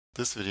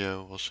This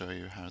video will show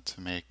you how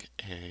to make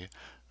a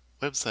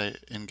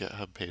website in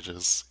GitHub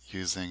Pages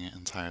using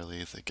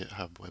entirely the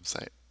GitHub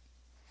website.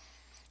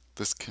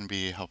 This can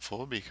be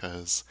helpful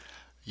because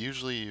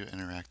usually you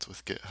interact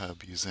with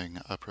GitHub using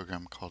a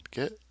program called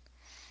Git,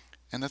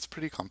 and that's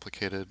pretty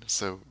complicated.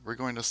 So we're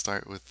going to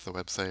start with the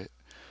website,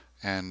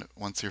 and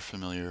once you're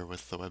familiar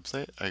with the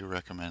website, I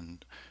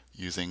recommend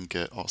using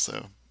Git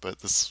also, but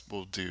this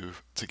will do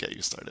to get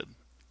you started.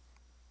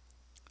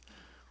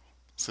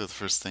 So the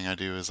first thing I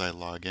do is I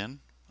log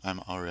in.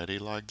 I'm already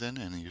logged in,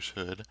 and you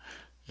should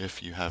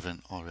if you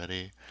haven't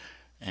already.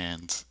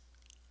 And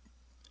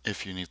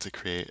if you need to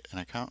create an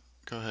account,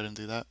 go ahead and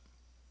do that.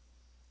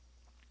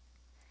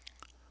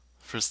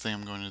 First thing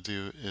I'm going to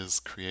do is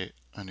create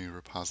a new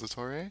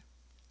repository.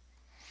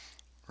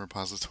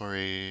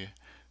 Repository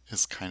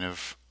is kind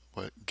of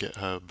what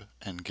GitHub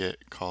and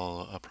Git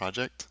call a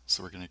project,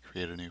 so we're going to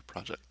create a new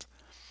project.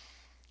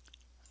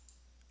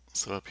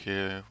 So up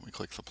here, we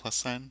click the plus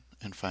sign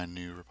and find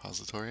new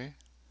repository.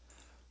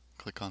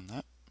 Click on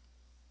that.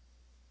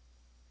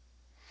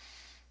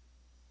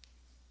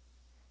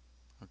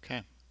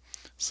 Okay,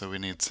 so we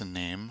need to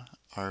name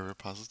our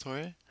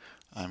repository.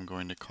 I'm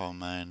going to call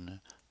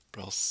mine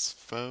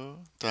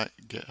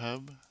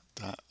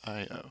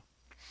brelsfo.github.io.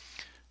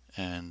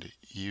 And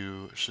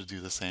you should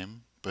do the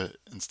same, but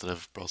instead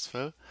of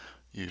brelsfo,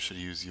 you should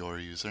use your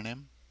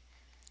username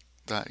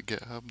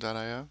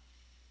 .github.io.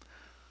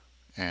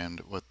 And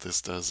what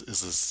this does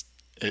is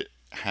it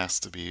has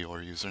to be your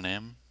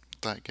username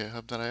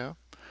 .github.io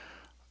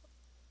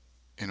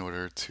in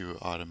order to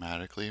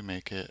automatically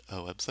make it a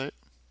website.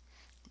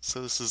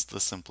 So this is the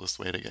simplest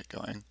way to get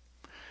going.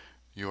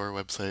 Your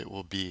website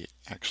will be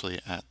actually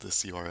at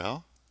this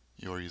URL,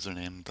 your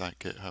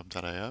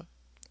username.github.io,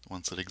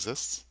 once it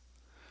exists.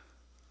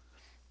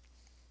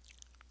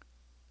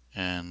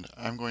 And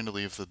I'm going to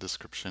leave the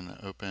description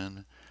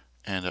open,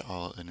 and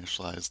I'll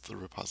initialize the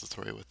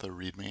repository with a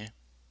README.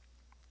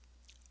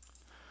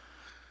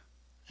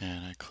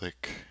 And I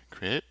click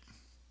Create.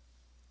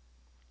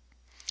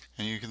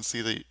 And you can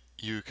see that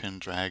you can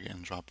drag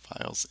and drop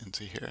files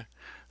into here.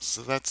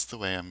 So that's the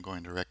way I'm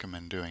going to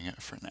recommend doing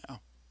it for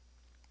now.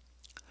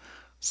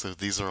 So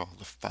these are all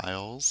the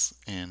files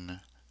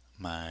in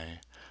my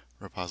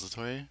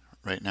repository.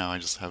 Right now I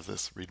just have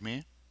this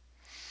README,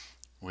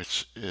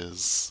 which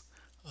is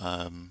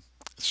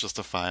it's just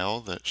a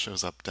file that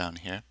shows up down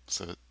here.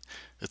 So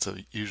it's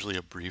usually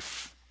a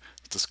brief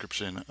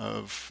description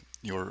of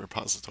your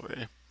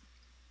repository.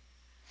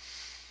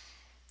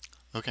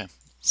 Okay,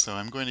 so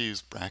I'm going to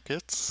use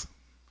brackets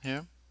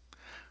here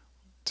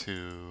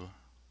to,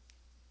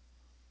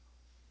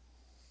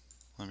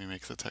 let me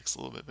make the text a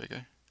little bit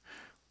bigger,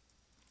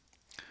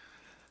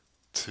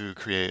 to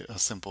create a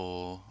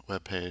simple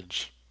web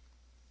page.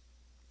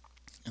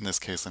 In this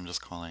case, I'm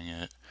just calling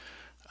it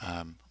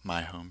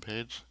my home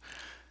page,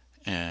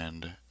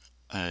 and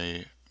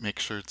I make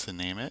sure to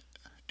name it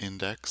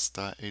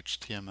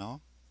index.html.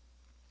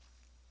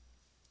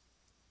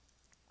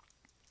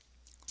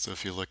 So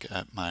if you look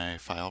at my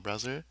file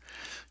browser,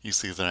 you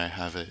see that I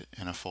have it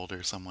in a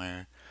folder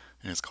somewhere,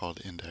 and it's called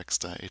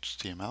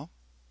index.html.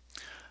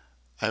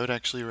 I would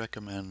actually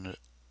recommend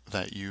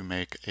that you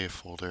make a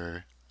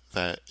folder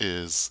that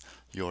is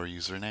your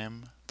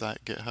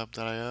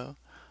username.github.io.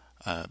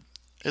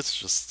 It's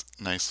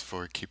just nice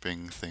for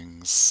keeping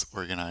things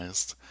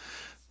organized.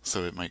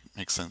 So it might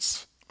make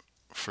sense,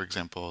 for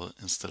example,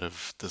 instead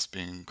of this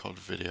being called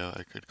video,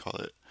 I could call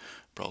it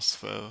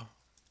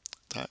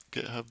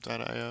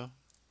brelsfo.github.io.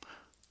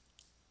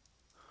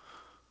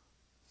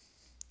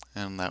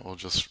 And that will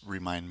just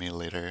remind me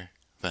later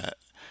that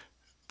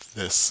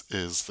this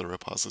is the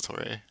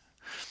repository.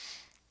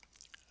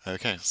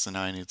 Okay, so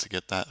now I need to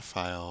get that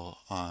file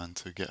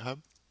onto GitHub.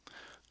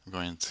 I'm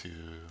going to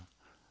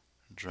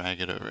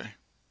drag it over.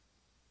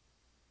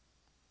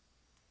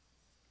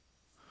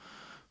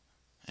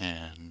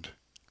 And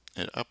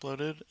it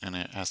uploaded, and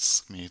it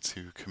asks me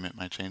to commit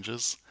my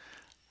changes.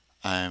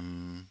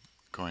 I'm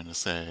going to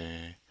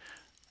say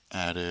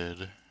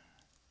added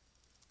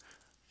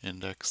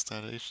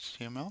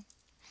index.html.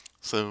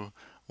 So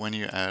when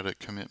you add a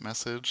commit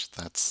message,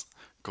 that's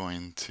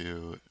going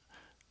to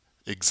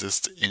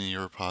exist in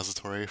your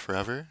repository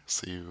forever.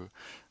 So you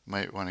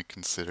might want to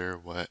consider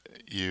what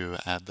you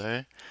add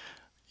there.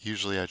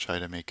 Usually I try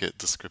to make it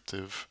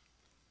descriptive.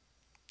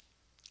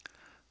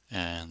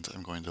 And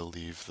I'm going to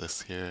leave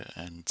this here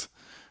and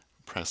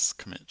press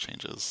commit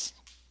changes.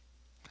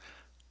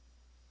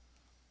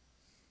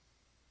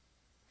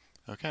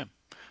 Okay,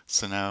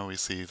 so now we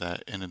see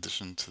that in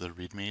addition to the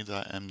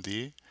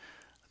readme.md,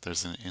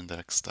 there's an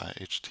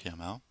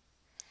index.html.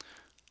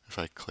 If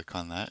I click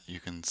on that, you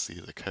can see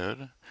the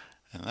code,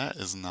 and that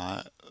is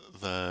not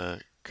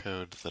the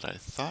code that I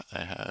thought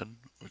I had,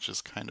 which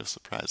is kind of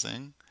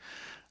surprising.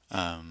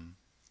 I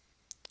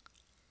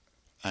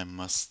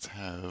must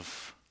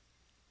have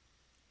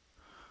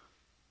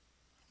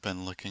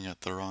been looking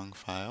at the wrong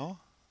file.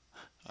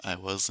 I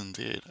was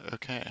indeed.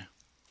 Okay.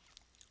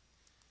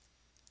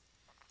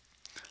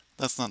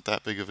 That's not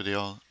that big of a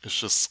deal. It's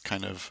just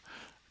kind of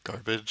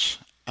garbage.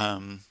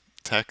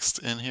 text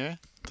in here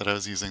that I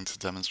was using to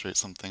demonstrate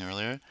something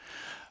earlier.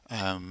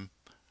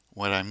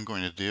 What I'm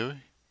going to do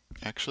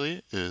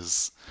actually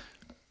is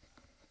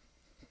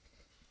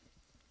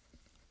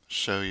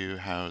show you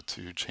how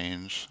to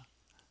change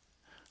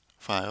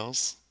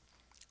files.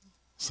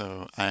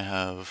 So I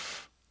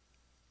have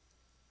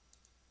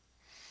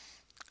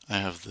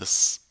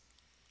this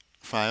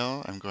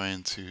file I'm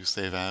going to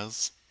save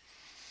as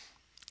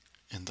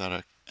in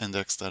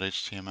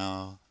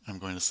index.html. I'm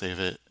going to save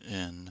it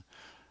in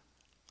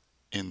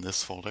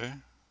this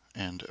folder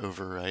and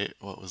overwrite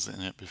what was in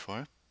it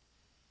before.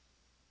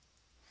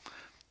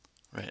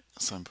 Right,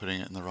 so I'm putting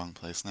it in the wrong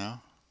place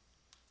now.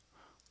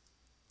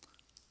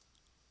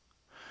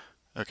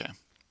 Okay,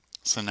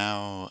 so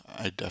now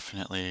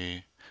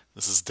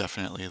this is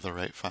definitely the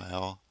right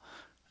file,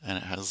 and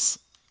it has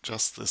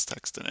just this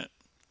text in it.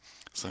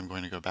 So I'm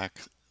going to go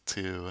back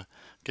to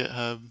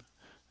GitHub,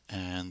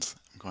 and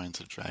I'm going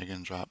to drag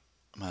and drop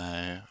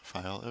my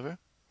file over,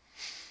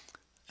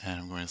 and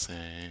I'm going to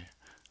say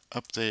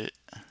update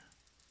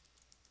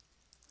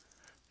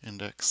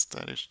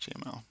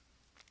index.html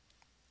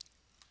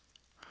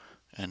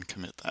and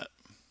commit that.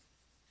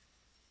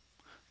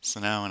 So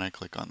now when I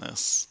click on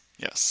this,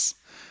 yes,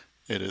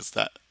 it is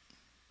that.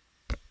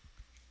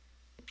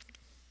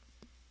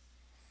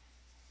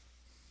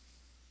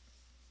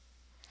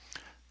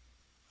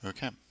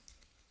 Okay,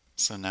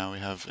 so now we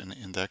have an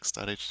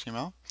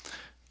index.html.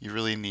 You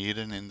really need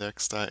an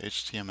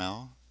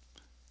index.html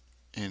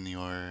in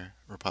your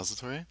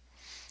repository.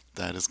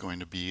 That is going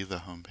to be the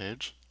home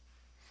page.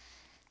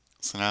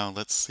 So now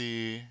let's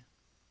see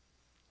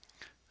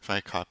if I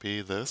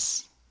copy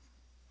this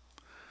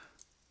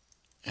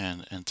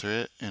and enter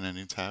it in a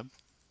new tab.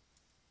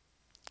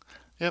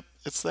 Yep,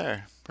 it's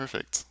there.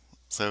 Perfect.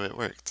 So it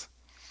worked.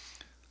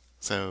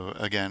 So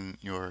again,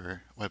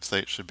 your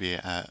website should be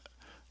at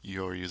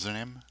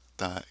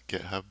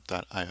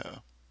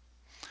yourusername.github.io.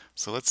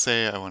 So let's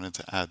say I wanted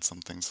to add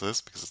something to this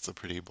because it's a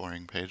pretty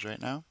boring page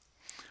right now.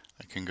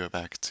 I can go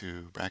back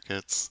to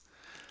brackets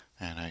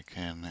and I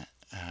can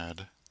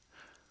add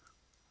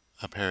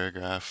a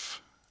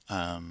paragraph.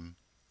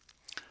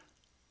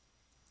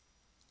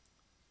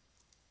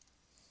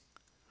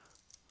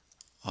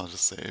 I'll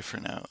just say for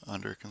now,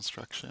 under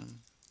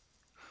construction,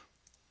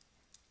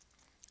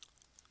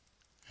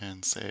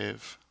 and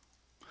save,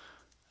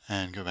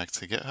 and go back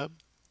to GitHub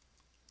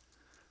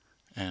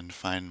and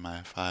find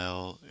my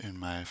file in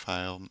my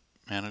file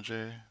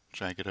manager,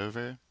 drag it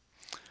over,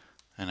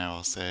 and I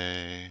will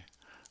say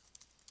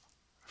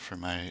for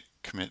my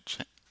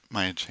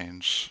my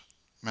change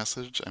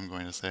message, I'm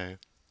going to say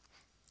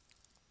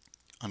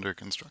under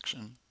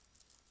construction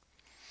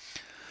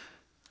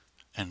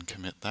and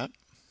commit that.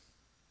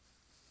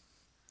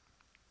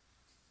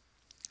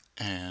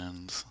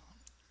 And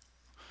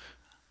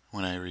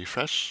when I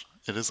refresh,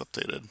 it is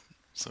updated.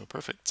 So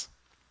perfect.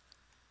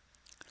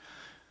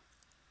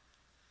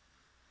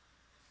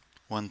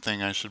 One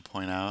thing I should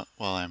point out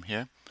while I'm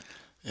here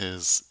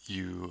is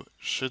you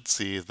should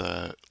see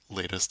the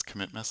latest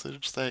commit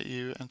message that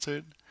you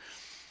entered.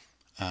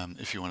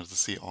 If you wanted to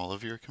see all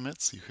of your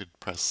commits, you could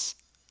press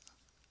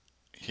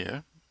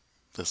here,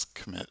 this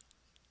commit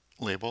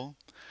label,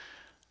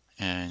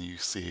 and you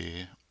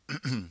see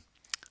the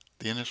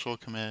initial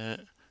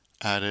commit,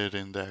 added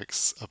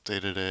index,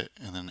 updated it,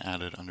 and then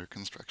added under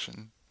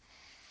construction.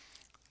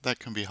 That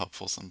can be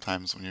helpful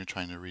sometimes when you're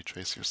trying to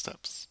retrace your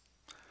steps.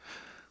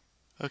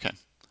 Okay,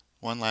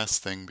 one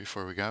last thing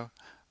before we go.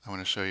 I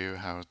want to show you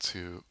how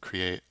to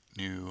create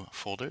new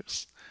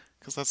folders,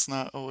 because that's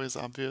not always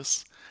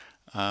obvious.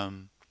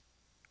 And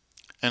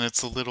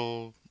it's a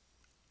little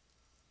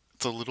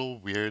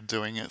weird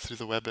doing it through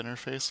the web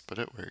interface, but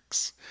it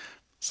works.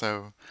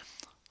 So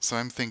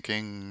I'm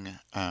thinking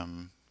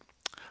I'm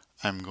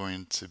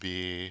going to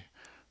be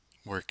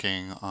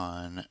working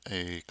on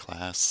a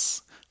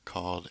class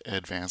called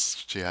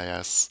Advanced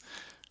GIS,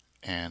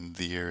 and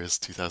the year is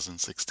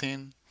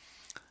 2016.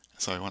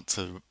 So I want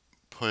to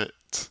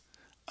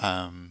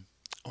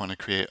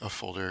create a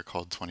folder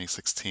called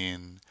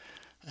 2016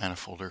 and a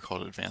folder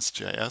called Advanced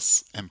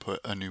GIS and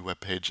put a new web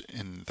page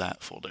in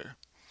that folder.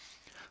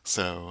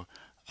 So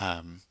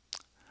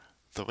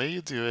the way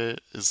you do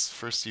it is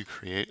first you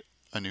create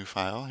a new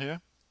file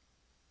here,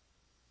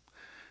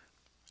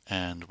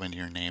 and when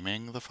you're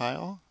naming the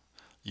file,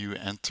 you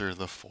enter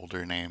the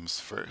folder names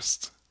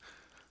first.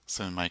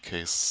 So in my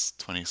case,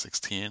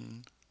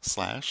 2016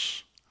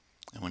 slash,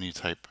 and when you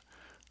type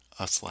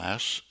a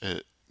slash,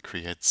 it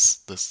creates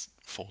this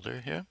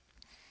folder here.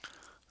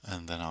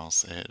 And then I'll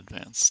say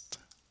advanced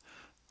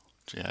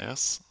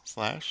GIS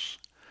slash,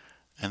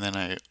 and then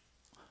I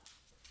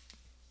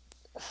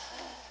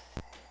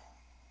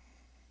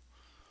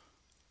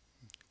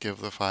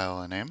give the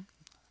file a name,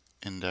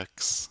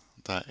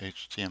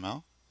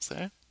 index.html,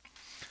 say.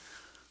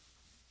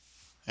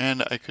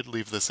 And I could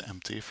leave this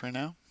empty for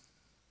now.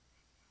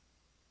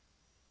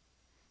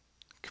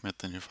 Commit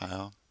the new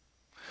file.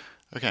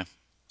 Okay,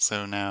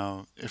 so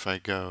now if I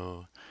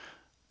go,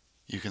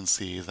 you can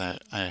see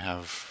that I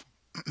have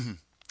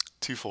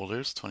two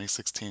folders,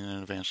 2016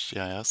 and Advanced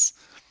GIS,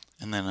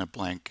 and then a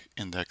blank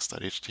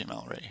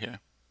index.html right here.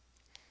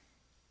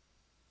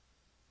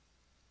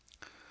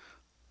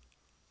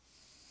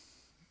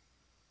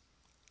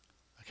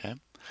 Okay,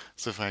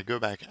 so if I go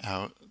back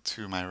out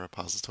to my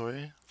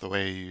repository, the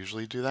way you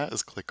usually do that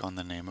is click on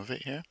the name of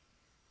it here.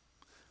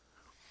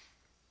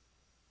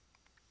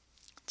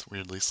 It's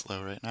weirdly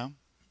slow right now.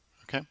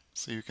 Okay,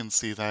 so you can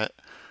see that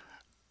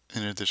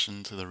in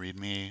addition to the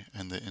README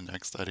and the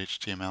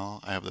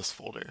index.html, I have this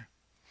folder.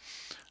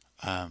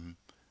 And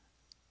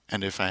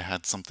if I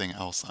had something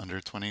else under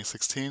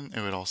 2016,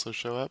 it would also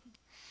show up.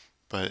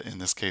 But in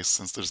this case,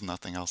 since there's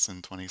nothing else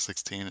in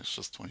 2016, it's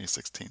just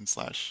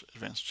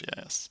 2016/Advanced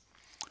GIS.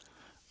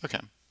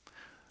 Okay,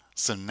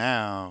 so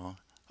now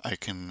I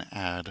can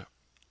add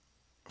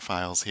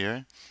files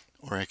here,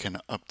 or I can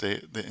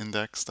update the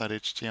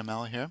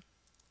index.html here.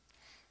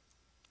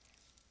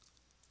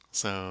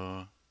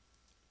 So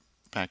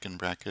back in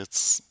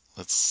brackets,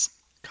 let's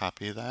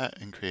copy that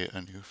and create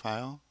a new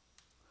file.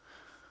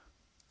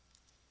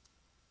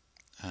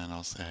 And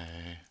I'll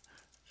say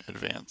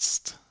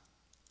advanced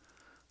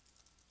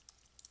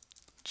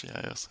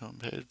GIS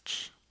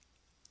homepage.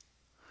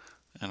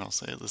 And I'll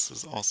say this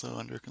is also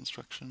under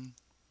construction.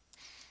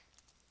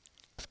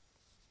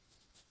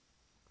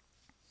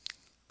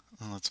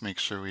 And let's make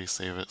sure we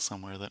save it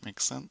somewhere that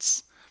makes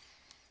sense.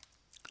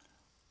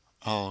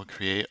 I'll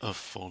create a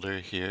folder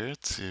here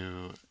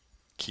to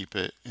keep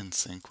it in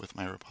sync with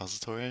my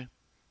repository.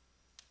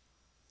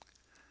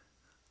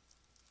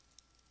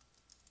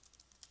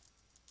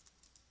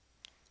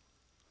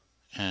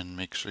 And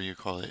make sure you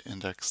call it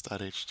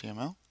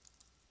index.html.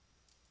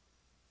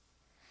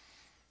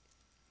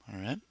 All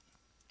right.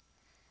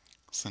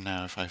 So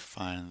now if I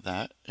find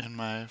that in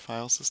my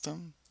file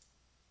system,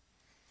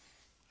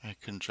 I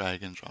can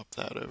drag and drop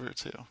that over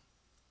too.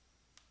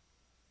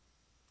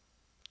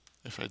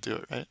 If I do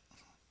it right,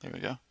 there we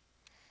go.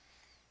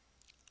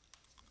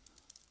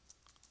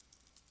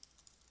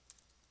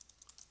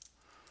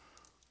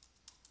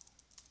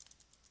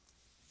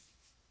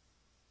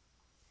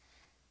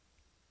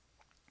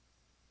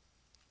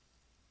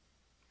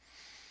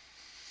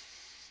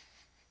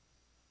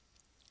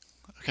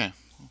 Okay,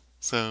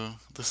 so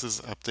this is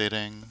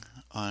updating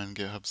on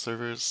GitHub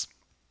servers.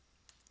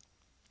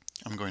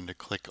 I'm going to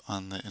click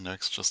on the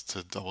index just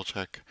to double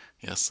check.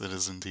 Yes, it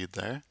is indeed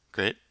there.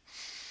 Great.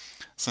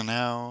 So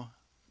now,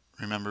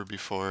 remember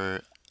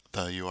before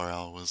the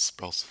URL was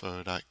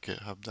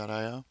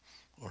brelsfo.github.io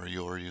or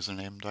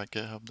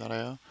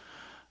yourusername.github.io?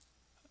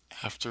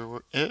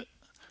 After it,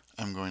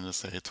 I'm going to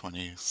say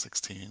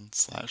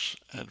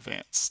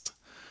 2016/advanced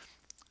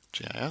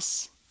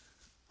GIS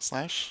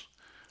slash,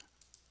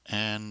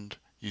 and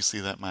you see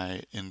that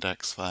my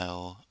index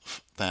file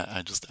that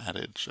I just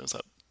added shows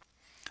up.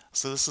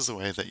 So this is a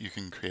way that you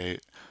can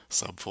create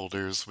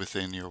subfolders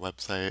within your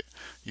website.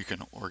 You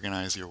can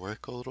organize your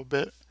work a little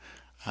bit,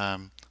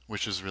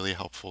 which is really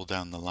helpful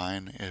down the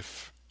line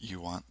if you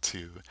want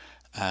to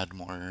add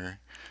more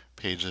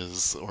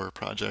pages or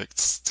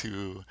projects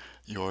to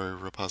your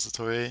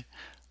repository.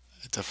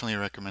 I definitely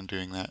recommend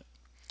doing that.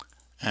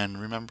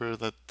 And remember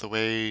that the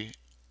way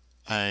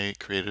I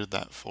created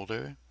that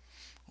folder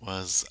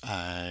was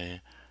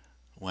I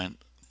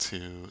went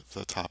to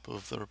the top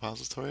of the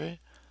repository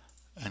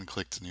and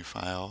clicked new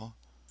file,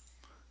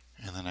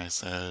 and then I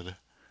said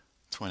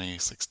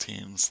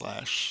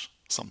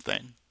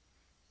 2016/something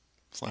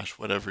 /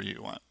 whatever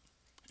you want,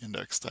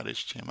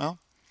 index.html.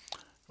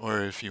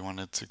 Or if you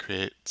wanted to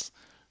create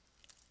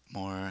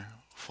more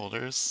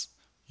folders,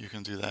 you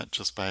can do that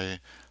just by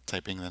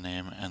typing the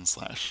name and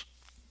 /.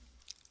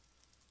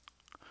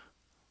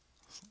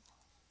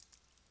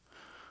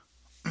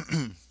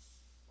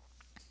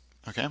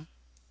 Okay,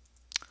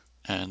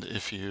 and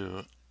if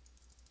you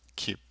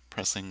keep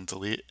pressing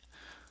delete,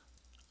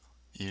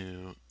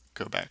 you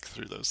go back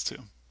through those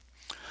two.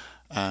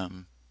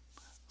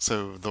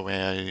 So the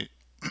way I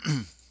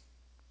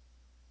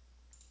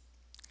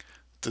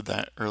did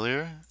that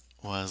earlier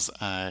was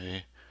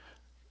I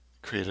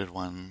created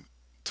one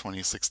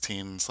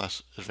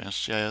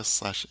 2016/Advanced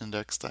GIS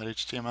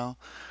 /index.html,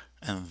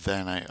 and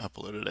then I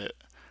uploaded it.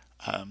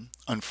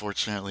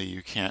 Unfortunately,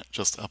 you can't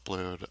just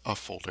upload a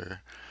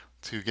folder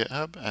to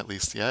GitHub, at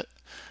least yet.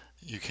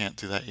 You can't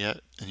do that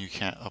yet, and you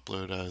can't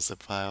upload a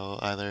zip file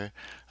either.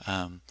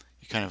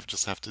 You kind of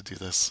just have to do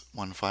this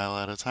one file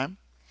at a time,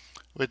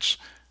 which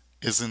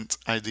isn't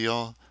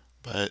ideal,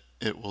 but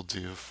it will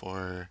do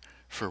for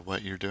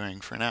what you're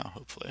doing for now,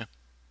 hopefully.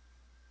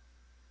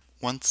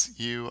 Once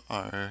you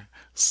are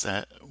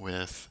set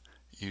with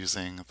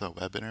using the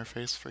web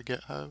interface for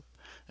GitHub,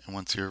 and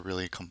once you're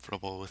really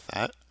comfortable with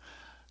that,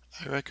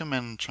 I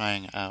recommend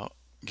trying out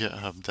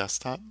GitHub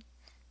Desktop.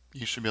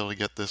 You should be able to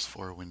get this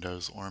for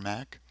Windows or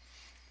Mac.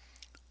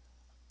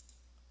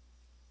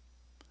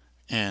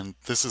 And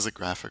this is a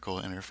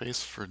graphical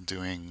interface for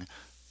doing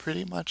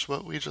pretty much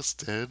what we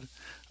just did,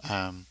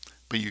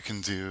 but you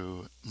can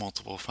do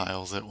multiple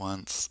files at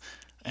once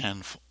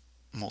and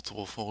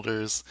multiple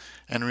folders.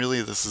 And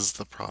really this is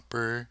the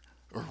proper,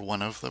 or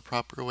one of the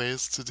proper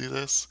ways to do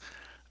this.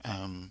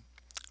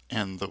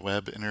 and the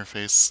web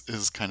interface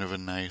is kind of a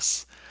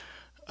nice,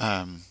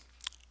 um,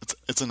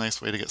 it's a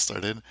nice way to get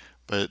started,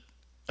 but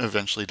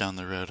eventually down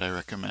the road, I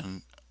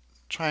recommend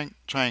trying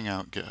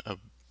out GitHub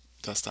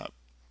Desktop.